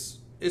blockchain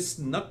is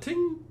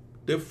nothing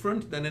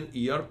different than an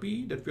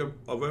ERP that we are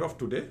aware of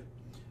today.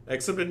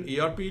 Except in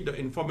ERP, the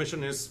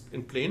information is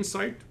in plain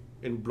sight.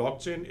 In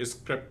blockchain, is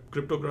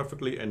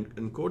cryptographically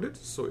encoded,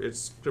 so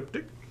it's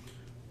cryptic.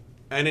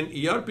 And in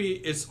ERP,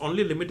 it's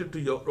only limited to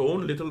your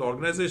own little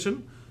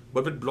organization.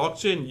 But with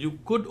blockchain, you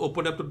could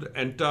open up to the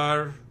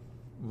entire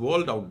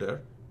world out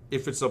there.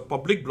 If it's a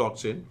public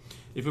blockchain,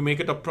 if you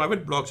make it a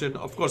private blockchain,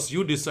 of course,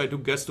 you decide who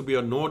gets to be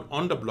a node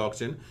on the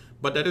blockchain.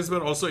 But that is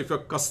where also, if your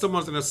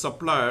customers and your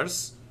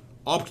suppliers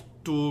opt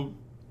to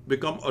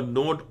become a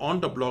node on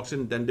the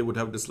blockchain, then they would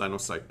have this line of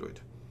sight to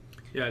it.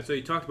 Yeah, so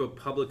you talked about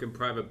public and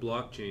private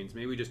blockchains.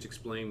 Maybe just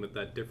explain what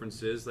that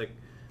difference is. Like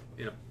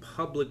in a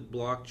public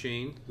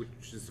blockchain,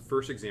 which is the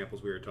first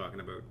examples we were talking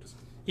about.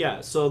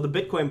 Yeah, so the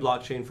Bitcoin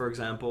blockchain, for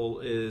example,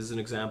 is an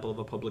example of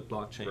a public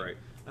blockchain.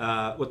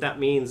 Right. What that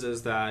means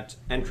is that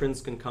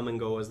entrants can come and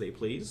go as they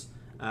please.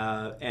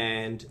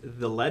 And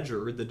the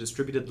ledger, the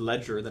distributed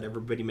ledger that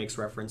everybody makes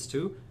reference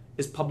to,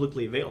 is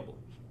publicly available.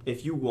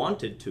 If you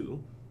wanted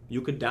to,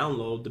 you could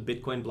download the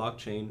Bitcoin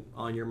blockchain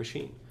on your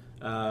machine.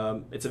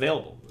 It's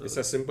available. It's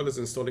as simple as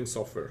installing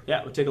software.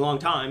 Yeah, it would take a long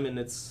time, and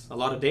it's a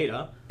lot of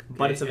data,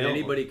 but it's available. And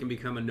anybody can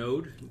become a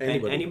node?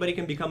 Anybody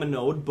can become a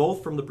node,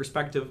 both from the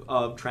perspective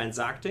of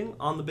transacting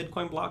on the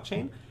Bitcoin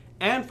blockchain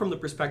and from the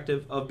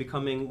perspective of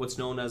becoming what's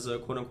known as a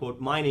quote-unquote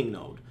mining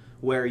node,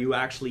 where you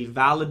actually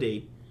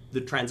validate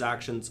the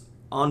transactions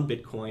on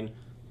Bitcoin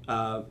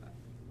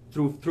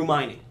through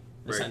mining,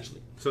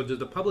 essentially. Right. So does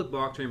the public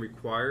blockchain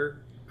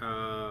require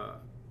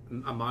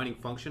a mining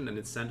function, an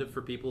incentive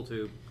for people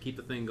to keep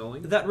the thing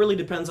going? That really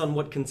depends on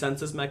what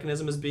consensus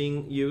mechanism is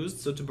being used.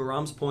 So to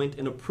Behram's point,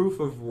 in a proof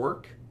of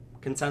work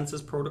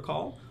consensus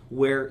protocol,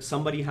 where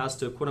somebody has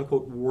to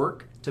quote-unquote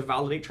work to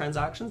validate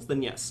transactions,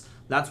 then yes,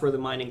 that's where the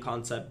mining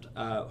concept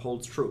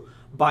holds true.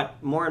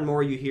 But more and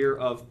more you hear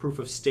of proof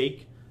of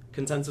stake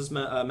consensus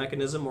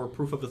mechanism or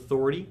proof of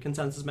authority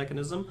consensus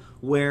mechanism,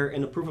 where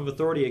in a proof of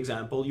authority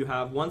example, you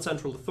have one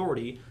central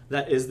authority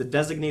that is the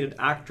designated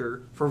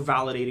actor for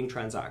validating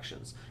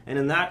transactions. And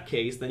in that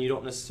case, then you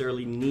don't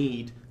necessarily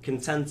need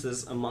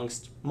consensus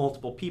amongst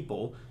multiple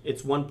people.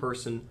 It's one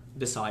person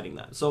deciding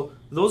that. So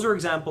those are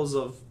examples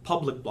of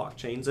public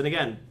blockchains. And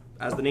again,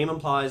 as the name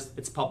implies,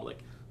 it's public.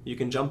 You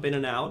can jump in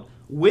and out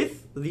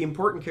with the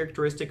important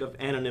characteristic of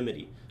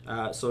anonymity.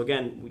 So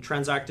again, we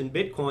transact in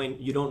Bitcoin,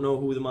 you don't know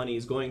who the money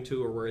is going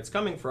to or where it's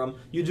coming from.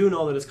 You do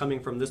know that it's coming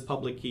from this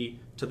public key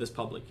to this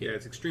public key. Yeah,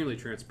 it's extremely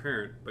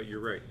transparent, but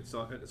you're right. It's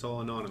all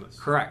anonymous.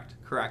 Correct.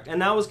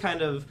 And that was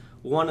kind of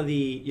one of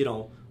the,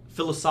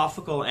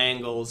 philosophical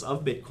angles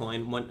of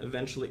Bitcoin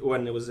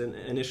when it was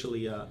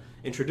initially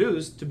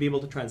introduced, to be able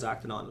to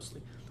transact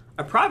anonymously.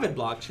 A private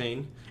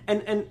blockchain,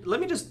 and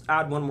let me just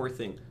add one more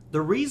thing.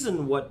 The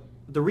reason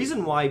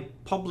why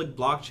public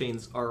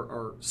blockchains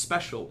are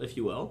special, if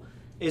you will,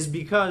 is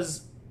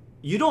because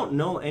you don't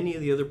know any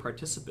of the other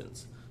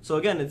participants. So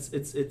again,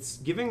 it's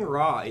giving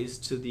rise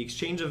to the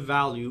exchange of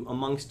value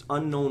amongst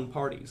unknown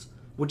parties,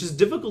 which is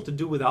difficult to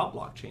do without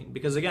blockchain.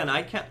 Because again,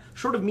 I can't,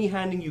 short of me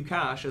handing you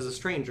cash as a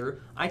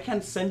stranger, I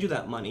can't send you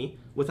that money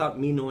without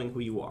me knowing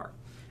who you are.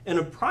 In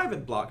a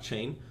private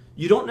blockchain,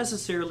 you don't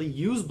necessarily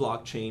use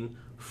blockchain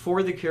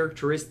for the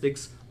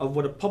characteristics of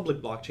what a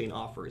public blockchain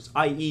offers,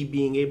 i.e.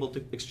 being able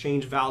to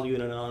exchange value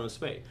in an anonymous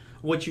way.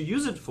 What you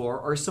use it for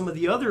are some of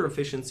the other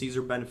efficiencies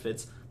or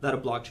benefits that a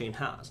blockchain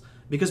has.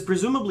 Because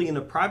presumably in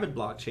a private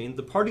blockchain,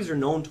 the parties are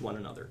known to one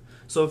another.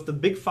 So if the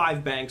big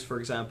 5 banks, for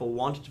example,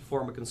 wanted to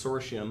form a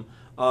consortium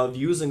of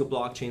using a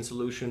blockchain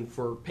solution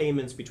for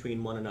payments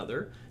between one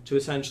another to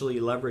essentially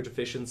leverage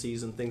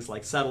efficiencies and things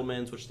like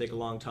settlements, which take a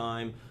long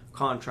time,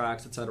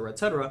 contracts,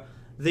 etc.,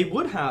 they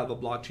would have a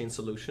blockchain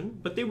solution,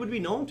 but they would be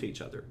known to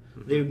each other.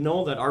 They would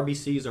know that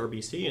RBC is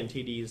RBC and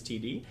TD is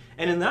TD.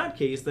 And in that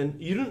case, then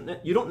you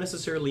don't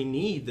necessarily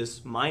need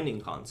this mining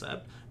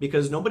concept,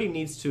 because nobody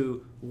needs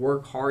to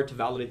work hard to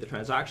validate the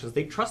transactions.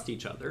 They trust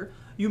each other.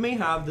 You may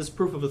have this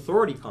proof of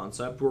authority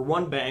concept where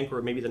one bank,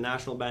 or maybe the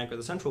national bank or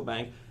the central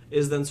bank,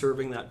 is then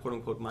serving that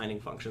quote-unquote mining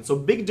function. So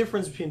big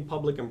difference between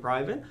public and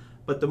private,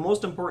 but the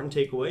most important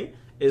takeaway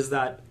is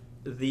that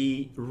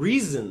the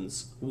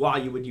reasons why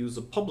you would use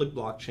a public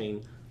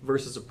blockchain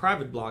versus a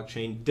private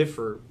blockchain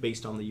differ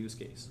based on the use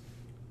case.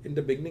 In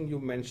the beginning, you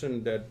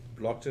mentioned that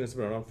blockchain has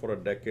been around for a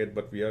decade,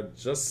 but we are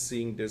just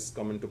seeing this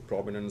come into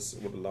prominence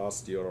over the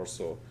last year or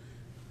so.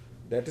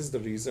 That is the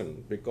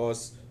reason,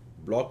 because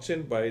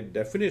blockchain by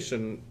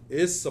definition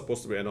is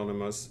supposed to be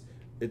anonymous.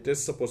 It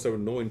is supposed to have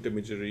no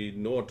intermediary,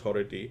 no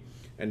authority,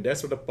 and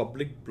that's what a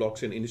public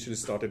blockchain initially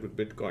started with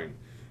Bitcoin.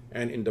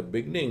 And in the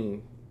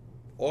beginning,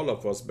 all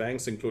of us,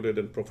 banks included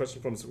and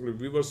professional firms,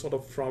 we were sort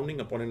of frowning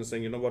upon it and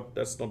saying, you know what,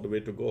 that's not the way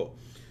to go.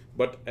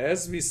 But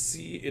as we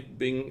see it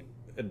being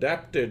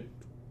adapted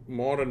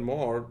more and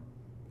more,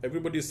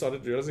 everybody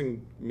started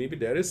realizing maybe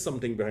there is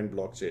something behind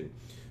blockchain.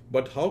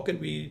 But how can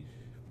we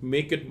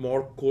make it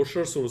more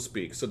kosher, so to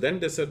speak? So then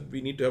they said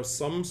we need to have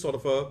some sort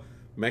of a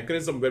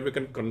mechanism where we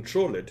can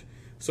control it.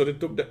 So they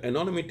took the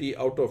anonymity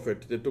out of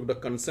it, they took the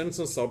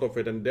consensus out of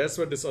it, and that's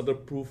where this other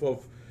proof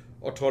of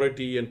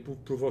authority and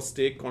proof of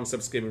stake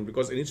concepts came in,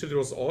 because initially it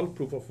was all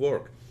proof of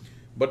work.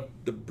 But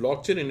the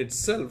blockchain in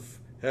itself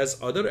has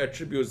other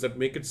attributes that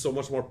make it so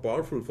much more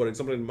powerful. For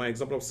example, in my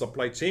example of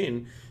supply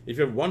chain, if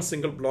you have one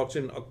single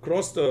blockchain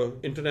across the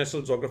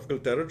international geographical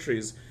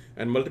territories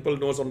and multiple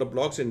nodes on the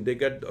blockchain, they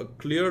get a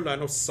clear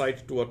line of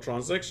sight to a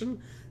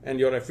transaction, and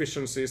your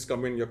efficiencies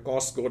come in, your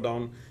costs go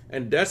down.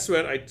 And that's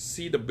where I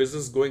see the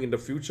business going in the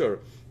future.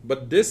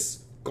 But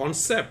this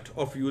concept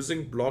of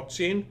using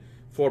blockchain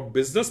for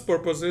business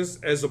purposes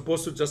as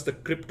opposed to just the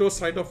crypto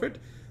side of it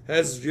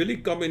has really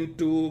come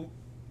into,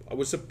 I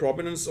would say,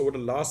 prominence over the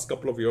last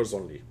couple of years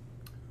only.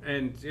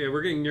 And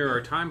we're getting near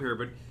our time here,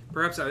 but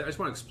perhaps I just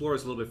want to explore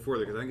this a little bit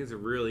further, because I think it's a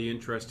really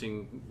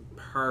interesting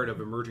part of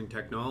emerging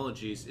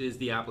technologies is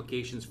the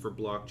applications for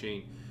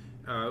blockchain.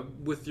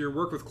 With your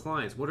work with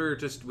clients, what are,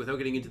 just without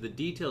getting into the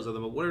details of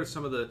them, but what are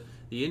some of the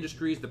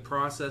industries, the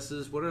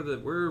processes, where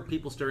are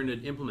people starting to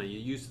implement? You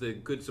used the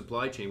good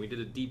supply chain, we did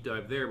a deep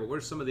dive there, but what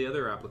are some of the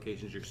other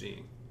applications you're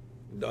seeing?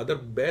 The other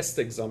best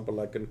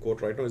example I can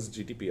quote right now is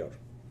GDPR.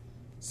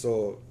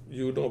 So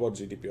you know about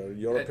GDPR.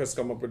 Europe has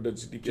come up with the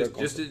GDPR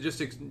concept.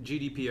 Just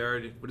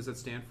GDPR, what does that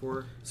stand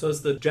for? So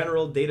it's the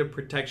General Data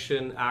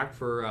Protection Act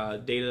for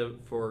data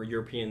for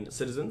European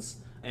citizens,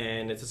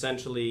 and it's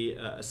essentially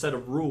a set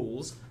of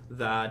rules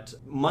that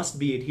must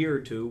be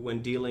adhered to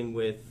when dealing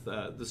with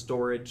the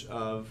storage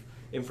of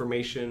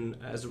information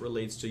as it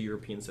relates to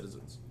European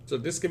citizens. So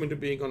this came into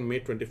being on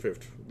May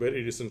 25th,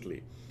 very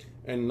recently.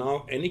 And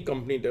now any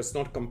company that's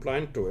not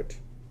compliant to it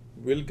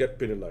will get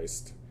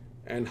penalized.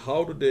 And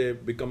how do they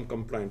become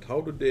compliant?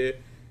 How do they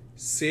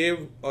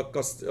save a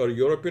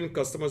European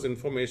customer's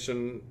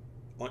information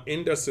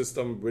in their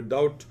system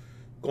without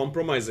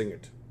compromising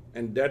it?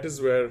 And that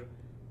is where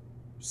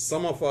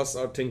some of us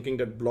are thinking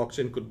that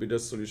blockchain could be the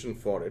solution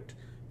for it,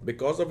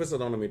 because of its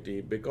anonymity,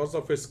 because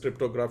of its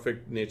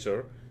cryptographic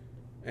nature.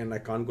 And I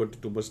can't go into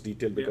too much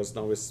detail because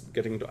now it's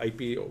getting into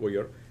IP over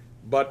here.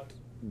 But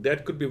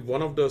that could be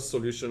one of the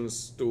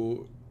solutions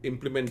to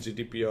implement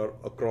GDPR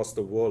across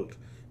the world,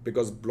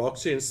 because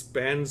blockchain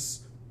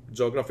spans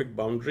geographic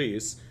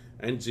boundaries,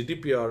 and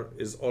GDPR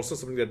is also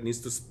something that needs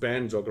to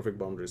span geographic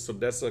boundaries. So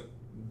that's a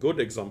good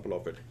example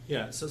of it.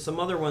 Yeah, so some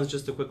other ones,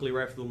 just to quickly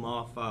rifle them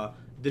off,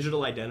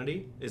 digital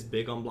identity is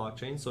big on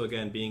blockchain. So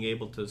again, being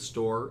able to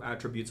store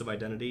attributes of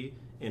identity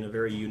in a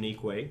very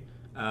unique way.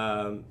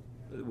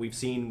 We've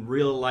seen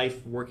real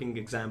life working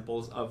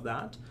examples of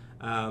that.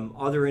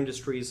 Other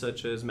industries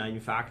such as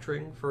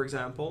manufacturing, for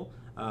example,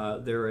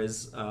 there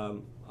is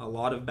a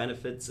lot of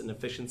benefits and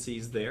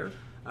efficiencies there.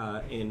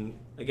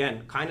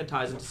 Again, kind of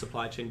ties into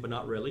supply chain, but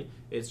not really.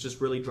 It's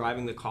just really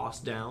driving the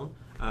cost down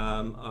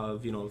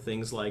of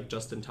things like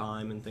just in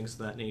time and things of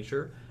that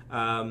nature.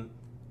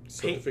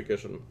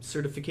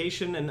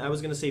 Certification, and I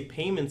was going to say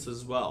payments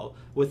as well,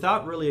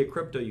 without really a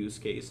crypto use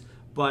case,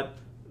 but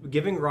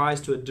giving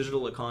rise to a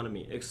digital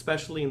economy,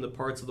 especially in the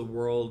parts of the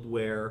world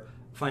where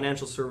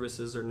financial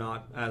services are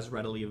not as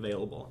readily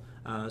available.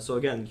 So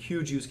again,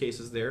 huge use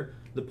cases there.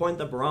 The point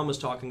that Behram was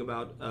talking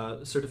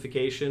about,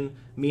 certification,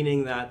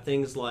 meaning that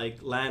things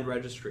like land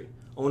registry,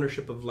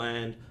 ownership of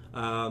land,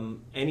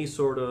 any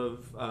sort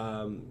of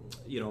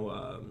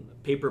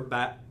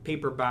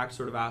paperback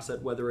sort of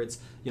asset, whether it's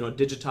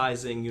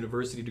digitizing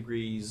university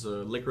degrees,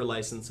 liquor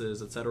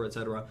licenses, et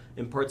cetera,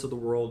 in parts of the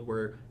world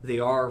where they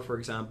are, for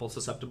example,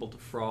 susceptible to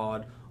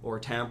fraud or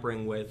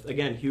tampering with,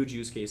 again, huge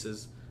use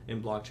cases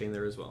in blockchain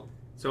there as well.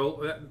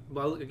 So,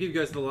 I'll give you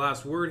guys the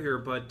last word here,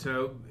 but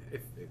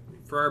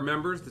for our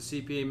members, the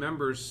CPA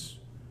members,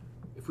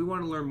 if we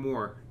want to learn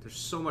more, there's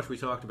so much we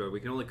talked about. We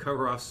can only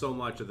cover off so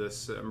much of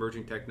this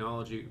emerging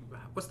technology.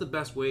 What's the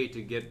best way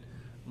to get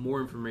more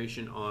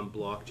information on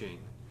blockchain?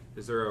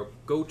 Is there a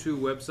go-to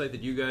website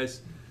that you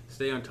guys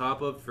stay on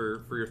top of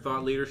for your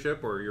thought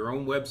leadership, or your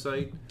own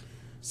website?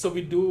 So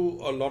we do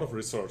a lot of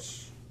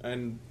research,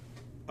 and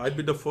I'd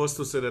be the first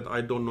to say that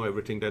I don't know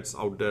everything that's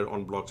out there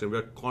on blockchain.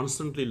 We're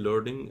constantly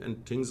learning,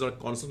 and things are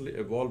constantly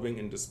evolving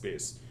in this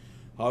space.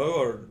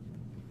 However,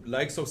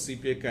 likes of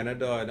CPA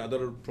Canada and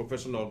other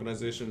professional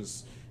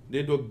organizations,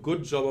 they do a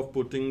good job of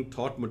putting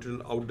thought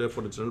material out there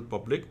for the general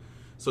public.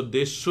 So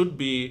they should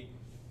be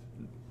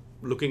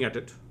looking at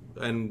it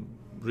and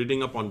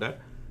reading up on that.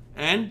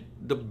 And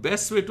the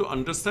best way to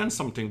understand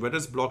something, whether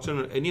it's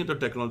blockchain or any other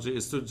technology,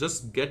 is to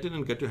just get in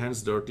and get your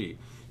hands dirty.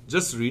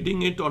 Just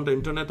reading it on the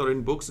internet or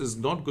in books is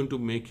not going to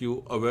make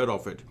you aware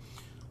of it.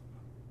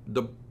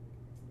 The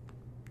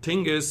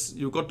thing is,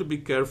 you've got to be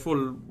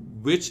careful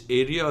which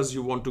areas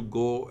you want to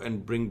go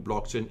and bring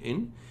blockchain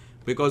in,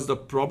 because the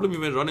problem you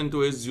may run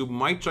into is you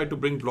might try to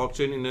bring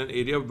blockchain in an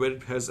area where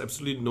it has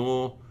absolutely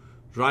no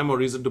rhyme or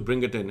reason to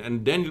bring it in,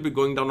 and then you'll be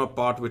going down a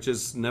path which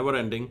is never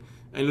ending,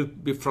 and you'll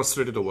be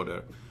frustrated over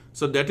there.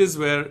 So that is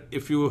where,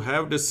 if you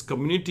have this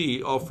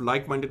community of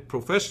like-minded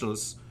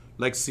professionals,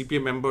 like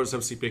CPA members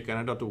have CPA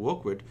Canada to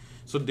work with,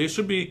 so they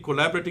should be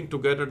collaborating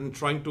together and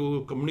trying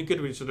to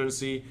communicate with each other and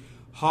see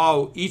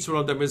how each one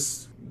of them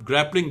is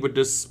grappling with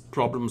this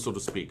problem, so to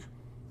speak.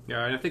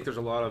 Yeah, and I think there's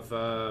a lot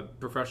of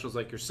professionals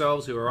like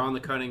yourselves who are on the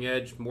cutting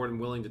edge, more than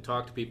willing to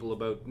talk to people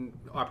about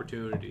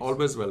opportunities.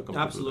 Always welcome.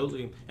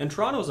 Absolutely. And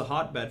Toronto is a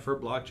hotbed for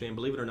blockchain,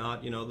 believe it or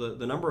not.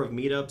 The number of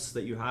meetups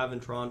that you have in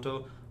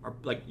Toronto are,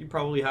 like, you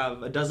probably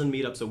have a dozen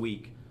meetups a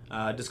week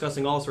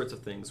discussing all sorts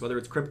of things, whether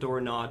it's crypto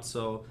or not.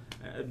 So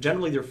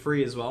generally they're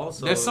free as well.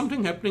 So there's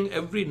something happening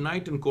every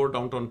night in core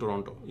downtown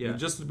Toronto. Yeah. You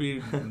just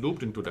be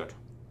looped into that.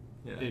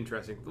 Yeah.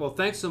 Interesting. Well,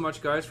 thanks so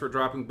much, guys, for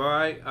dropping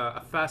by.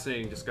 A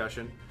fascinating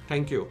discussion.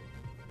 Thank you.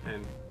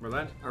 And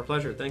Rolandi? Our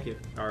pleasure. Thank you.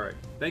 All right.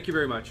 Thank you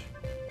very much.